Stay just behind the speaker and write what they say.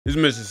This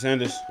is Mr.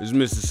 Sanders. This is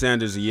Mr.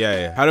 Sanders.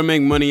 Yeah. How to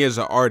make money as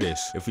an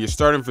artist. If you're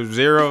starting from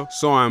zero,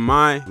 so am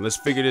I. Let's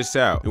figure this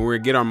out. And we're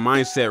gonna get our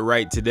mindset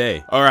right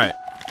today. All right.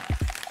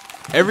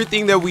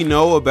 Everything that we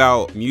know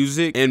about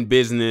music and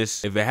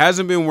business, if it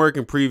hasn't been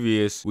working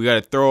previous, we gotta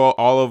throw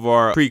all of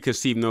our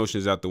preconceived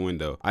notions out the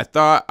window. I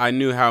thought I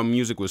knew how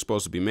music was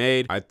supposed to be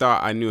made. I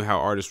thought I knew how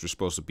artists were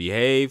supposed to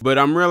behave, but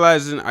I'm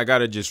realizing I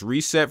gotta just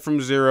reset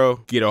from zero,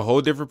 get a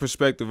whole different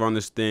perspective on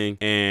this thing,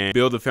 and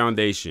build a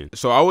foundation.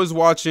 So I was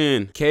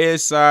watching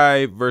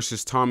KSI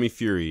versus Tommy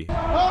Fury.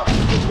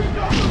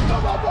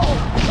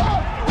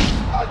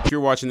 If you're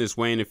watching this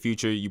way in the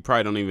future, you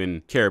probably don't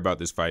even care about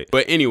this fight.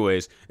 But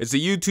anyways, it's a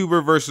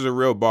YouTuber versus a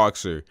real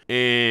boxer.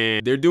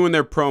 And they're doing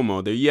their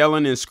promo. They're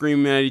yelling and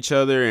screaming at each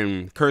other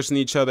and cursing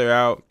each other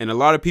out. And a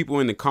lot of people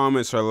in the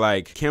comments are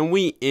like, can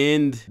we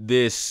end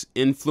this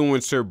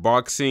influencer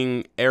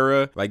boxing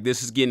era? Like,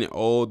 this is getting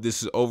old.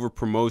 This is over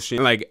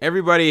promotion. Like,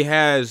 everybody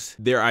has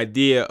their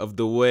idea of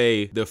the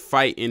way the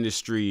fight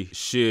industry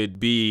should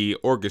be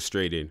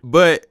orchestrated.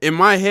 But in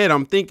my head,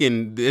 I'm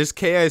thinking this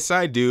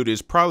KSI dude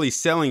is probably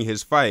selling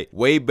his fight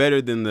way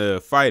better than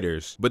the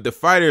fighters, but the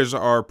fighters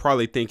are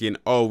probably thinking,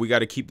 oh, we got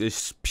to keep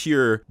this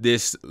pure,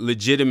 this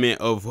legitimate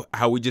of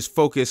how we just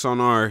focus on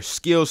our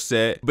skill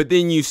set. But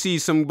then you see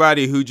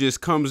somebody who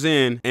just comes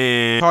in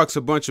and talks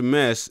a bunch of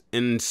mess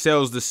and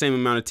sells the same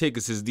amount of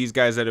tickets as these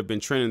guys that have been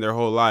training their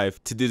whole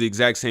life to do the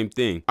exact same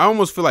thing. I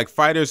almost feel like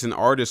fighters and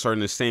artists are in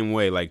the same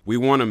way. Like, we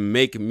want to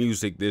make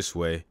music this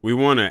way, we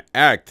want to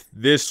act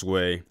this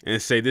way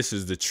and say this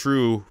is the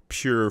true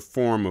pure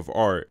form of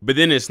art, but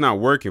then it's not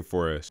working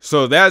for us.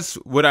 So that's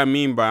what I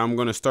mean by I'm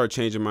going to start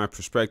changing my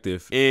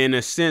perspective in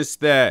a sense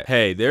that,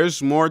 hey,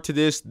 there's more to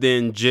this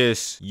than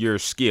just your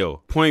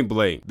skill. Point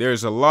blank,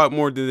 there's a lot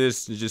more to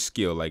this than just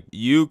skill. Like,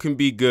 you can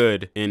be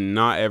good and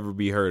not ever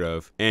be heard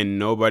of and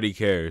nobody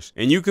cares,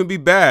 and you can be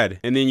bad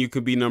and then you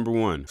can be number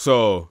one.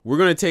 So we're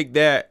going to take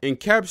that,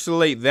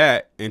 encapsulate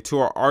that into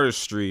our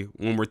artistry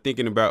when we're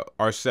thinking about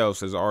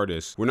ourselves as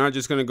artists. We're not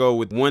just going to go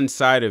with one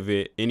side of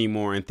it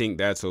anymore and think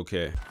that's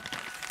okay.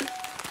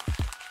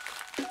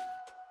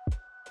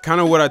 Kind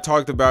of what I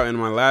talked about in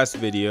my last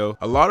video,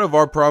 a lot of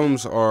our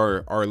problems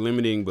are our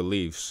limiting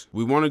beliefs.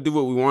 We want to do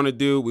what we want to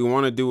do. We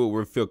want to do what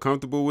we feel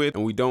comfortable with,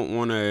 and we don't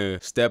want to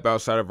step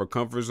outside of our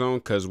comfort zone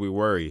because we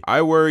worry.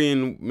 I worry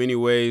in many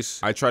ways.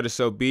 I try to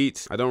sell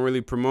beats. I don't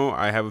really promote.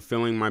 I have a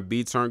feeling my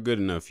beats aren't good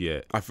enough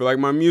yet. I feel like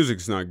my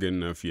music's not good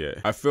enough yet.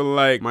 I feel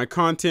like my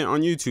content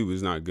on YouTube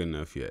is not good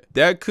enough yet.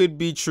 That could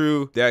be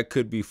true. That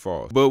could be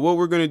false. But what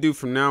we're going to do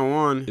from now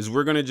on is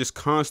we're going to just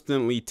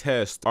constantly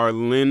test our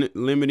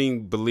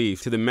limiting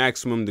beliefs to the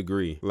maximum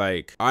degree.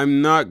 Like,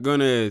 I'm not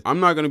gonna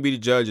be the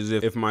judge as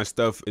if my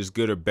stuff is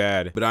good or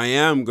bad, but I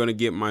am gonna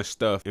get my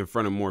stuff in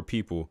front of more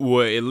people,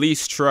 or at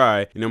least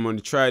try, and I'm gonna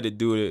try to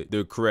do it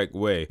the correct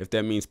way. If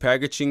that means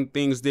packaging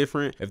things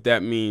different, if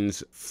that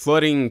means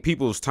flooding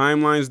people's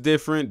timelines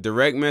different,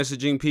 direct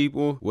messaging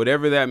people,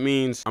 whatever that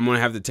means, I'm gonna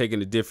have to take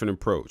a different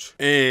approach.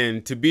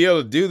 And to be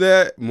able to do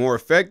that more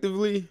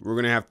effectively, we're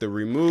gonna have to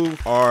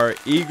remove our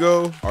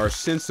ego, our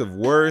sense of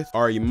worth,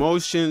 our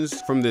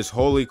emotions from this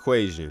whole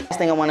equation. Last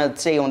thing I want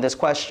to say on this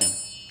question.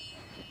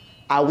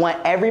 I want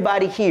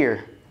everybody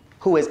here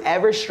who has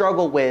ever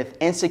struggled with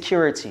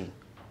insecurity,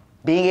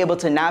 being able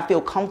to not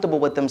feel comfortable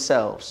with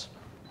themselves,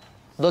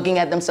 looking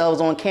at themselves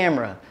on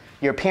camera.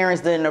 Your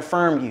parents didn't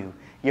affirm you.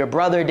 Your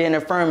brother didn't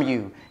affirm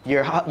you.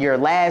 Your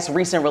last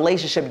recent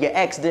relationship, your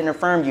ex didn't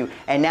affirm you.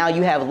 And now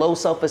you have low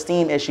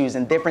self-esteem issues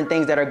and different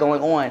things that are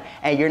going on,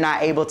 and you're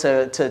not able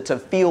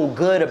to feel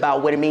good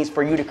about what it means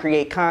for you to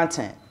create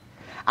content.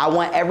 I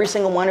want every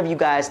single one of you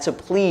guys to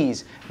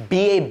please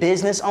be a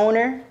business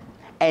owner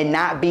and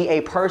not be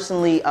a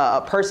personally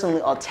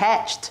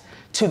attached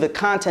to the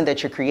content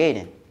that you're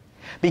creating.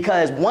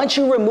 Because once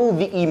you remove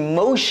the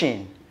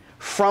emotion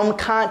from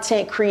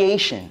content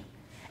creation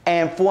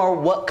and for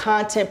what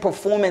content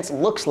performance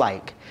looks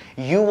like,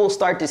 you will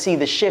start to see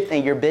the shift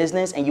in your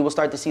business, and you will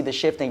start to see the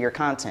shift in your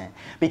content,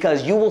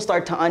 because you will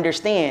start to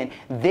understand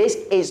this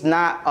is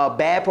not a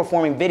bad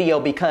performing video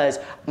because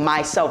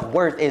my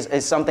self-worth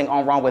is something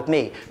wrong with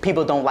me.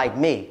 People don't like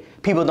me.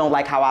 People don't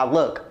like how I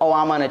look. Oh,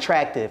 I'm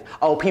unattractive.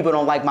 Oh, people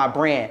don't like my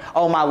brand.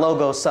 Oh, my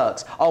logo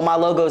sucks. Oh, my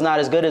logo's not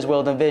as good as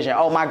World Envision.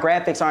 Oh, my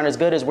graphics aren't as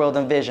good as World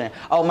Envision.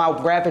 Oh, my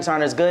graphics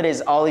aren't as good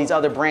as all these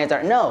other brands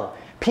are. No,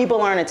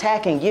 people aren't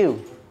attacking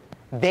you.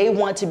 They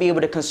want to be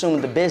able to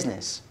consume the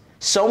business.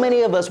 So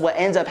many of us, what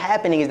ends up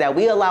happening is that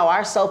we allow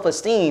our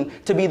self-esteem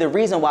to be the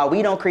reason why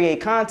we don't create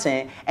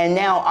content, and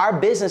now our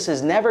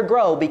businesses never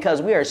grow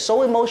because we are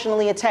so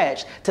emotionally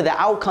attached to the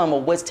outcome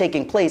of what's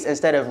taking place,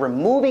 instead of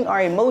removing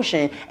our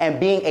emotion and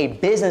being a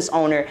business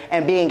owner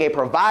and being a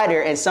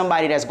provider and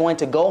somebody that's going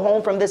to go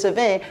home from this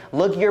event,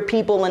 look your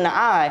people in the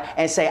eye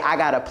and say, I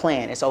got a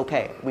plan. It's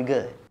okay. We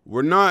good.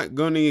 we're not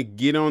gonna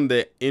get on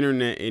the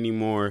internet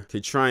anymore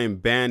to try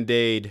and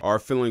band-aid our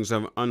feelings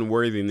of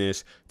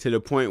unworthiness to the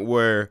point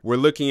where we're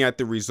looking at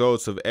the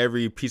results of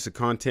every piece of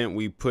content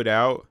we put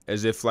out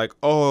as if like,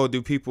 oh,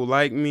 do people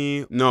like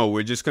me? No,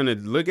 we're just gonna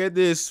look at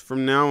this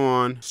from now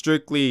on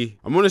strictly,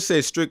 I'm gonna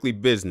say strictly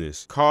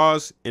business,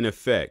 cause and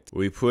effect.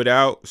 We put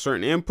out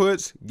certain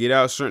inputs, get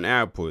out certain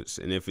outputs,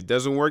 and if it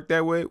doesn't work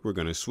that way, we're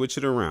gonna switch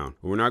it around.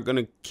 We're not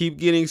gonna keep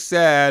getting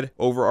sad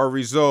over our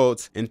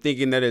results and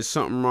thinking that it's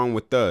something wrong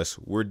with us.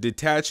 We're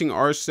detaching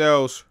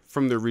ourselves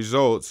from the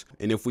results,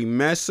 and if we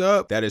mess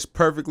up, that is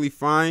perfectly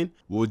fine.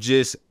 We'll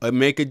just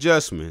make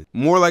adjustments.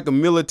 More like a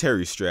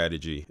military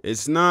strategy.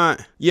 It's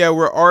not, yeah,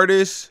 we're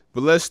artists,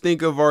 but let's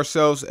think of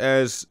ourselves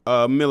as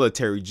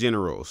military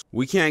generals.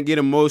 We can't get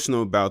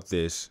emotional about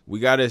this. We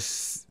gotta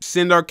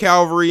send our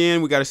cavalry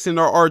in, we gotta send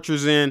our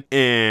archers in,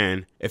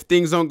 and if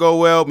things don't go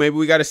well, maybe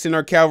we gotta send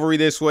our cavalry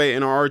this way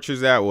and our archers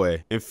that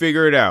way and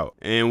figure it out.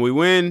 And we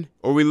win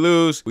or we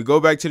lose, we go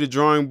back to the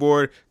drawing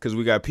board because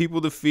we got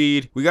people to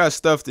feed, we got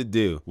stuff to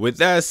do. With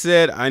that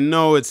said, I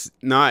know it's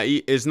not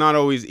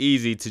always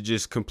easy to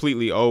just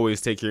completely always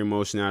take your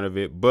emotion out of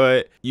it,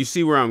 but you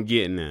see where I'm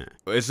getting at.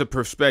 It's a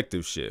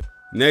perspective shift.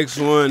 Next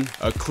one,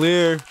 a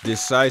clear,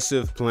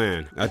 decisive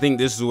plan. I think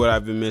this is what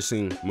I've been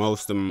missing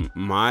most of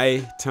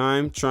my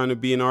time trying to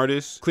be an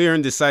artist. Clear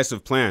and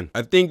decisive plan.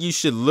 I think you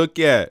should look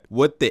at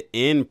what the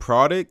end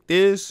product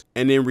is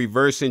and then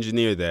reverse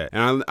engineer that.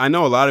 And I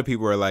know a lot of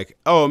people are like,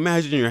 oh,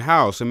 imagine your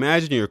house,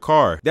 imagine your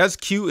car. That's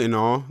cute and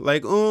all.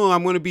 Like, oh,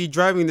 I'm gonna be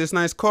driving this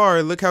nice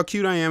car. Look how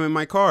cute I am in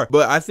my car.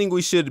 But I think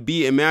we should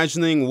be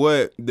imagining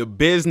what the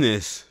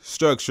business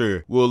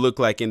structure will look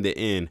like in the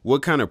end.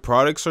 What kind of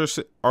products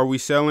are we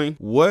selling?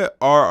 What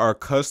are our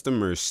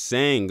customers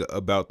saying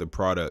about the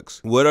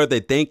products? What are they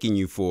thanking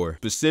you for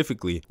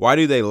specifically? Why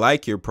do they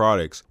like your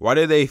products? Why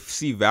do they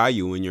see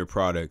value in your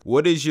product?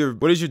 What is your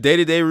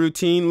day-to-day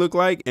routine look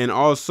like? And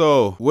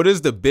also, what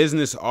does the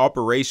business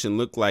operation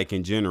look like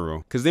in general?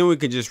 Because then we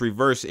can just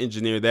reverse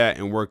engineer that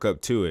and work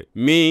up to it.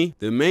 Me,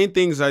 the main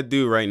things I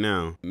do right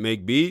now,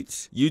 make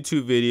beats,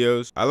 YouTube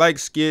videos, I like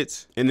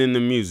skits, and then the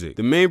music.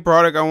 The main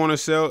product I want to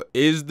sell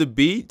is the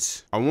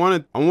beats. I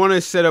want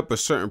to set up a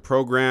certain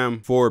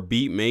program for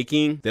beat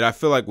making that I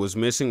feel like was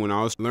missing when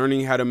I was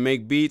learning how to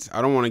make beats.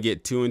 I don't want to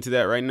get too into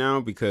that right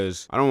now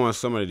because I don't want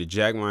somebody to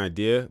jack my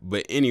idea.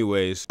 But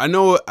anyways, I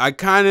know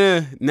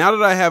now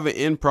that I have an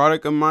end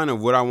product of mine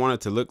of what I want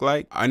it to look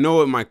like, I know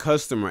what my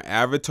customer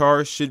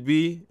avatar should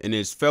be, and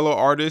it's fellow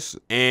artists,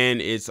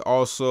 and it's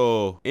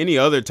also any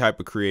other type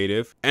of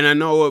creative. And I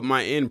know what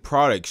my end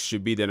product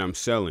should be that I'm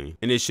selling.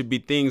 And it should be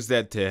things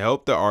that to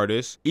help the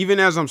artist.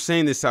 Even as I'm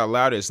saying this out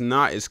loud, it's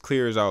not as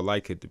clear as I would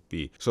like it to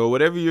be. So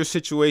whatever your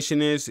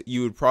situation is,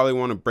 you would probably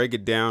want to break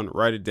it down,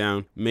 write it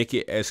down, make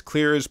it as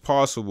clear as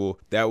possible.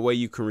 That way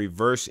you can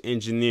reverse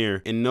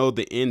engineer and know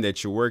the end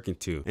that you're working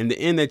to. And the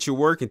end that you're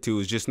working to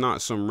is just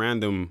not some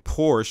random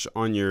Porsche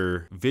on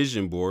your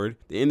vision board.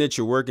 The end that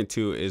you're working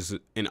to is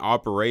an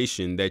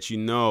operation that you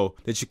know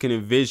that you can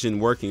envision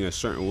working a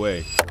certain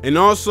way. And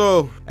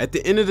also, at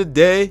the end of the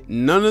day,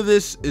 none of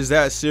this is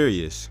that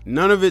serious.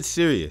 None of it's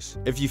serious.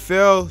 If you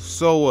fail,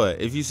 so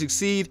what? If you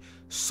succeed,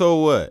 so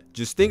what?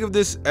 Just think of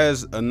this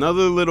as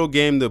another little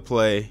game to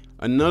play,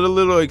 another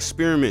little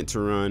experiment to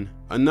run,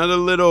 another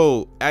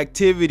little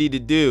activity to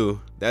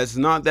do that's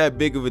not that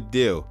big of a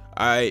deal.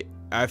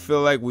 I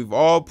feel like we've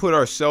all put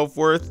our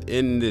self-worth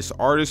in this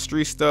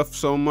artistry stuff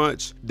so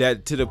much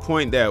that to the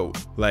point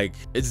that like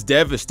it's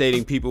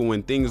devastating people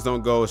when things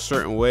don't go a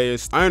certain way.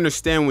 I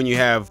understand when you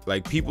have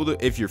like people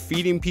if you're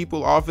feeding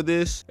people off of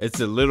this, it's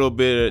a little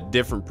bit of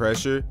different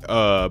pressure.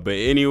 But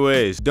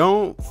anyways,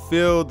 don't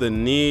feel the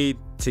need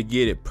to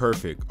get it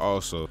perfect.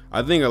 Also,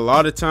 I think a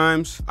lot of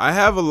times I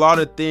have a lot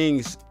of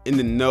things in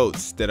the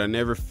notes that I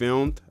never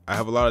filmed. I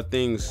have a lot of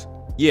things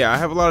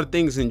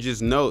in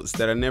just notes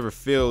that I never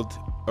filmed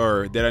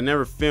or that I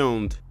never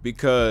filmed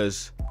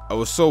because I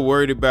was so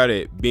worried about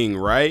it being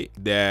right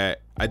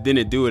that I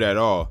didn't do it at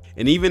all.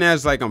 And even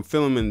as like I'm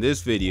filming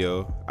this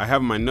video, I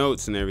have my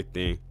notes and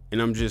everything, and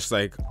I'm just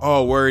like,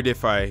 oh, worried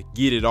if I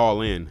get it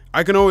all in.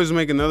 I can always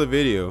make another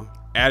video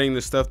adding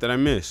the stuff that I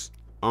missed.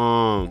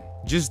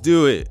 Just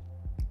do it.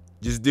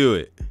 Just do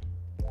it.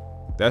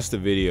 That's the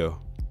video.